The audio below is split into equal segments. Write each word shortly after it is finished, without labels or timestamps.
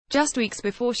Just weeks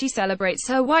before she celebrates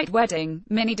her white wedding,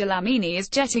 Minnie is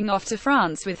jetting off to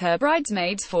France with her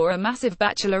bridesmaids for a massive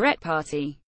bachelorette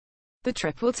party. The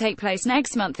trip will take place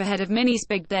next month ahead of Minnie's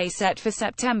big day set for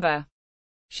September.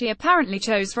 She apparently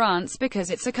chose France because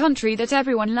it's a country that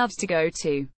everyone loves to go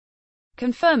to.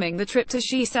 Confirming the trip to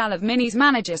Chicago, Minnie's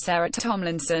manager Sarah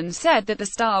Tomlinson said that the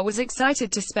star was excited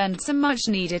to spend some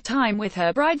much-needed time with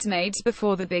her bridesmaids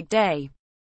before the big day.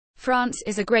 France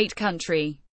is a great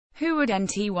country. Who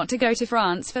wouldn't want to go to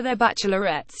France for their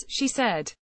bachelorettes, she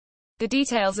said. The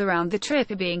details around the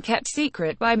trip are being kept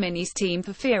secret by Minnie's team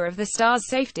for fear of the star's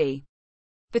safety.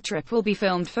 The trip will be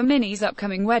filmed for Minnie's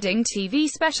upcoming wedding TV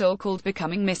special called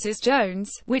Becoming Mrs.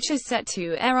 Jones, which is set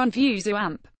to air on Vuzu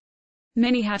Amp.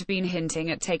 Minnie had been hinting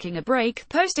at taking a break,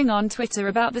 posting on Twitter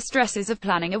about the stresses of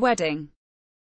planning a wedding.